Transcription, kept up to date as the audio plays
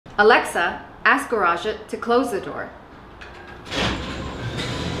Alexa, ask Garadget to close the door.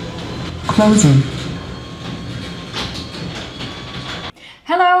 Closing.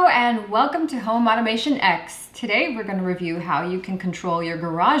 Hello and welcome to HomeAutomationX. Today we're going to review how you can control your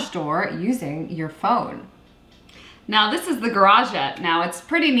garage door using your phone. Now this is the Garadget. Now it's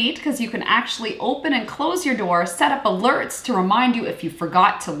pretty neat because you can actually open and close your door, set up alerts to remind you if you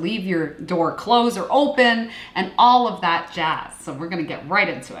forgot to leave your door closed or open, and all of that jazz. So we're going to get right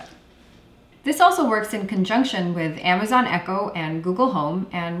into it. This also works in conjunction with Amazon Echo and Google Home,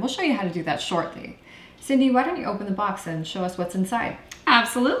 and we'll show you how to do that shortly. Cindy, why don't you open the box and show us what's inside?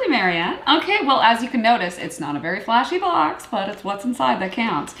 Absolutely, Marianne. Okay, well, as you can notice, it's not a very flashy box, but it's what's inside that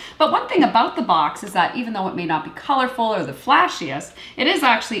counts. But one thing about the box is that even though it may not be colorful or the flashiest, it is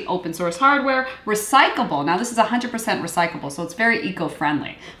actually open source hardware, recyclable. Now, this is 100% recyclable, so it's very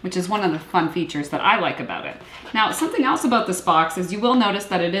eco-friendly, which is one of the fun features that I like about it. Now, something else about this box is you will notice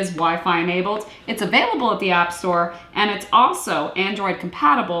that it is Wi-Fi enabled. It's available at the App Store, and it's also Android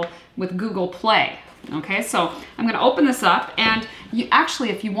compatible with Google Play. Okay, so I'm going to open this up, and you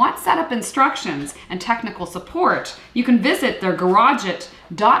actually, if you want setup instructions and technical support, you can visit their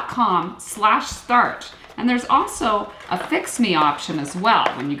Garadget.com/start. And there's also a fix me option as well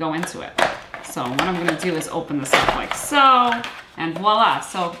when you go into it. So what I'm going to do is open this up like so, and voila.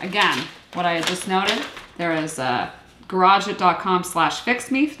 So again, what I had just noted, there is a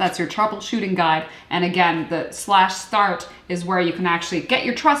Garadget.com/fixme. That's your troubleshooting guide. And again, the /start is where you can actually get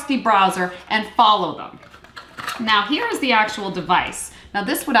your trusty browser and follow them. Now here is the actual device. Now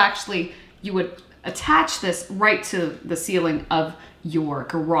this would actually, you would attach this right to the ceiling of your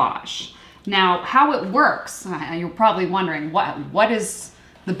garage. Now how it works, you're probably wondering, what is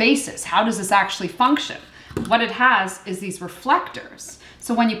the basis? How does this actually function? What it has is these reflectors.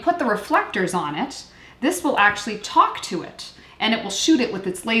 So when you put the reflectors on it, this will actually talk to it, and it will shoot it with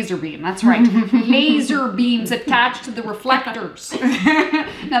its laser beam. That's right, laser beams attached to the reflectors.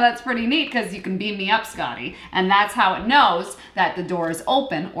 Now that's pretty neat because you can beam me up, Scotty, and that's how it knows that the door is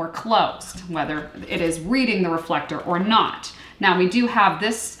open or closed, whether it is reading the reflector or not. Now we do have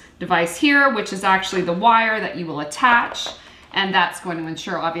this device here, which is actually the wire that you will attach, and that's going to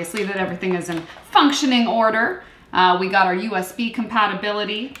ensure, obviously, that everything is in functioning order. We got our USB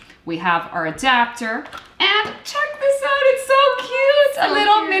compatibility. We have our adapter, and check this out, it's so cute, a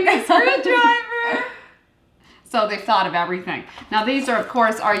little mini screwdriver. So they've thought of everything. Now these are, of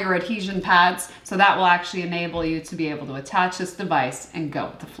course, are your adhesion pads, so that will actually enable you to be able to attach this device and go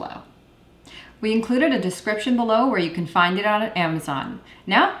with the flow. We included a description below where you can find it on Amazon.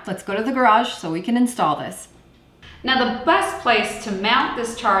 Now, let's go to the garage so we can install this. Now the best place to mount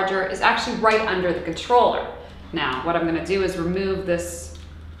this charger is actually right under the controller. Now what I'm gonna do is remove this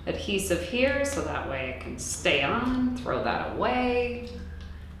adhesive here so that way it can stay on, throw that away,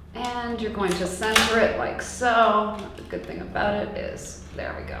 and you're going to center it like so. The good thing about it is,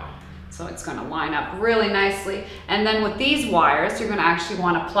 there we go. So it's going to line up really nicely, and then with these wires you're going to actually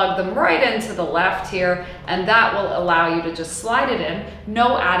want to plug them right into the left here, and that will allow you to just slide it in.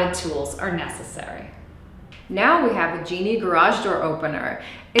 No added tools are necessary. Now we have a Genie garage door opener.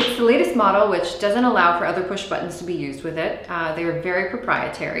 It's the latest model, which doesn't allow for other push buttons to be used with it. They are very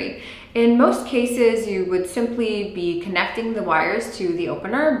proprietary. In most cases, you would simply be connecting the wires to the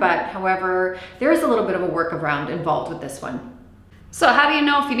opener, but however, there is a little bit of a workaround involved with this one. So how do you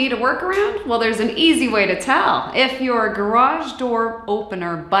know if you need a workaround? Well, there's an easy way to tell. If your garage door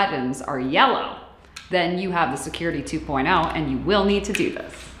opener buttons are yellow, then you have the Security 2.0 and you will need to do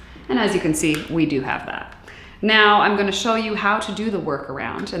this. And as you can see, we do have that. Now I'm going to show you how to do the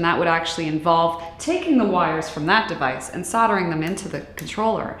workaround, and that would actually involve taking the wires from that device and soldering them into the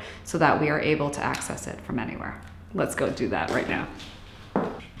controller so that we are able to access it from anywhere. Let's go do that right now.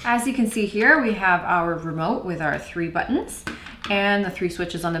 As you can see here, we have our remote with our 3 buttons and the 3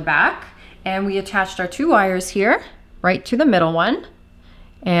 switches on the back, and we attached our 2 wires here right to the middle one,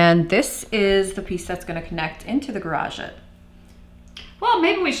 and this is the piece that's going to connect into the Garadget. Well,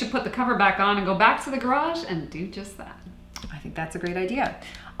 maybe we should put the cover back on and go back to the garage and do just that. I think that's a great idea.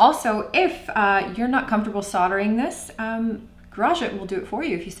 Also, if you're not comfortable soldering this, Garadget will do it for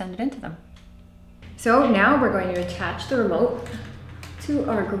you if you send it into them. So now we're going to attach the remote to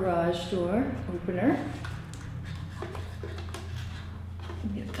our garage door opener.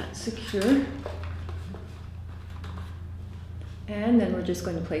 Get that secure. And then we're just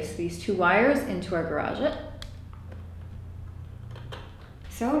going to place these 2 wires into our Garadget.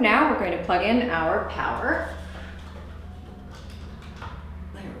 So now we're going to plug in our power.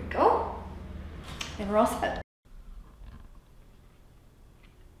 There we go. And we're all set.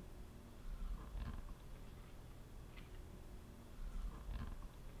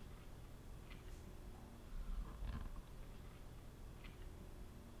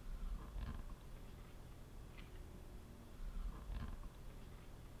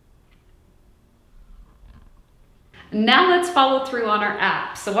 Now let's follow through on our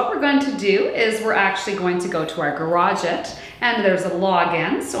app. So what we're going to do is we're actually going to go to our Garadget, and there's a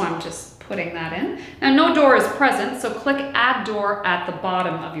login, so I'm just putting that in. Now no door is present, so click Add Door at the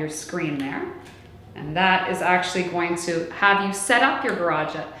bottom of your screen there. And that is actually going to have you set up your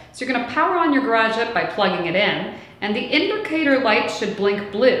Garadget. So you're going to power on your Garadget by plugging it in, and the indicator light should blink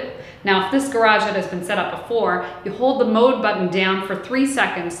blue. Now if this Garadget has been set up before, you hold the mode button down for 3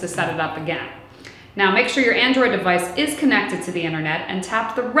 seconds to set it up again. Now make sure your Android device is connected to the internet and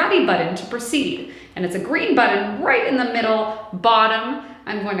tap the Ready button to proceed. And it's a green button right in the middle, bottom.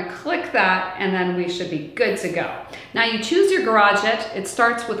 I'm going to click that and then we should be good to go. Now you choose your Garadget. It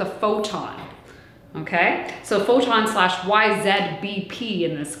starts with a photon. Okay, so photon /YZBP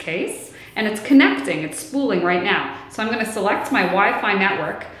in this case, and it's connecting, it's spooling right now. So I'm going to select my Wi-Fi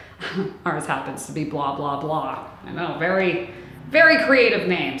network. Ours happens to be blah, blah, blah. I know, very, very creative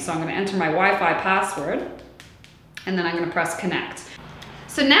name. So I'm going to enter my Wi-Fi password, and then I'm going to press connect.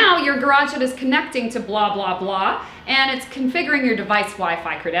 So now your Garadget is connecting to blah, blah, blah, and it's configuring your device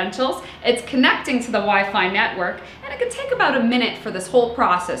Wi-Fi credentials. It's connecting to the Wi-Fi network, and it can take about a minute for this whole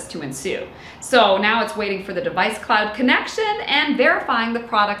process to ensue. So now it's waiting for the device cloud connection and verifying the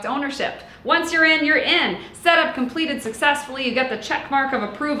product ownership. Once you're in, you're in. Setup completed successfully. You get the check mark of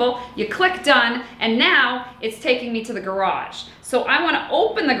approval. You click done, and now it's taking me to the garage. So I want to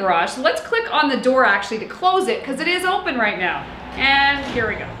open the garage. So let's click on the door actually to close it because it is open right now. And here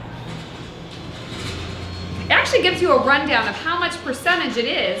we go. It actually gives you a rundown of how much percentage it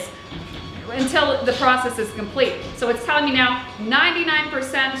is until the process is complete. So it's telling me now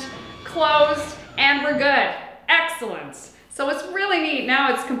 99% closed and we're good. Excellent. So it's really neat.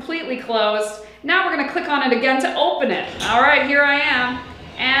 Now it's completely closed. Now we're going to click on it again to open it. All right, here I am.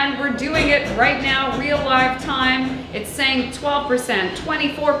 And we're doing it right now, real live time. It's saying 12%,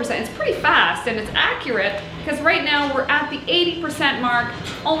 24%. It's pretty fast and it's accurate because right now we're at the 80% mark,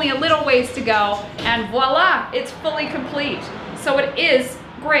 only a little ways to go, and voila, it's fully complete. So it is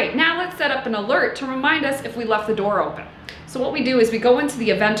great. Now let's set up an alert to remind us if we left the door open. So what we do is we go into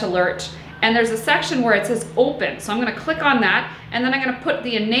the event alert, and there's a section where it says open. So I'm going to click on that, and then I'm going to put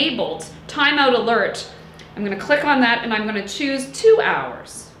the enabled timeout alert. I'm going to click on that, and I'm going to choose 2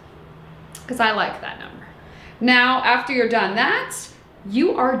 hours because I like that number. Now, after you're done that,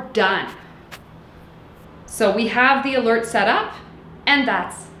 you are done. So we have the alert set up, and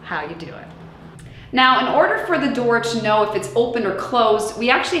that's how you do it. Now, in order for the door to know if it's open or closed, we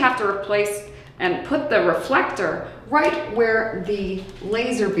actually have to replace and put the reflector right where the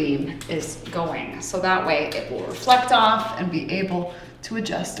laser beam is going. So that way it will reflect off and be able to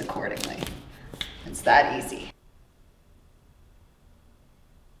adjust accordingly. It's that easy.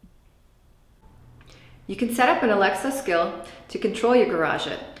 You can set up an Alexa skill to control your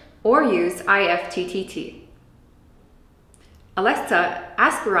Garadget or use IFTTT. Alexa,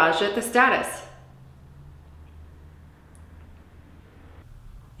 ask Garadget the status.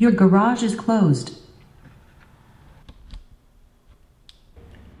 Your garage is closed.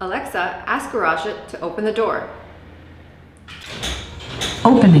 Alexa, ask Garadget to open the door.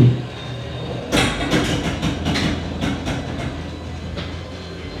 Opening.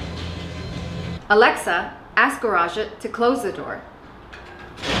 Alexa, ask Garadget to close the door.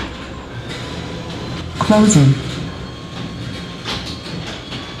 Closing.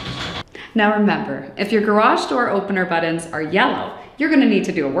 Now remember, if your garage door opener buttons are yellow, you're going to need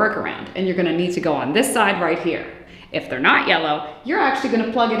to do a workaround, and you're going to need to go on this side right here. If they're not yellow, you're actually going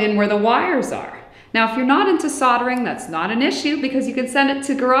to plug it in where the wires are. Now, if you're not into soldering, that's not an issue because you can send it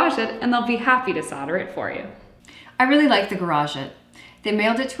to Garadget and they'll be happy to solder it for you. I really like the Garadget. They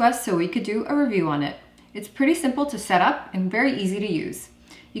mailed it to us so we could do a review on it. It's pretty simple to set up and very easy to use.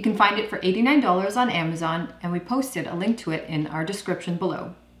 You can find it for $89 on Amazon, and we posted a link to it in our description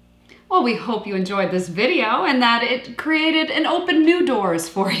below. Well, we hope you enjoyed this video and that it created and opened new doors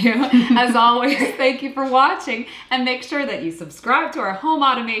for you. As always, thank you for watching, and make sure that you subscribe to our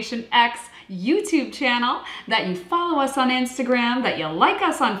HomeAutomationX YouTube channel, that you follow us on Instagram, that you like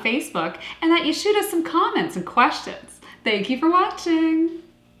us on Facebook, and that you shoot us some comments and questions. Thank you for watching.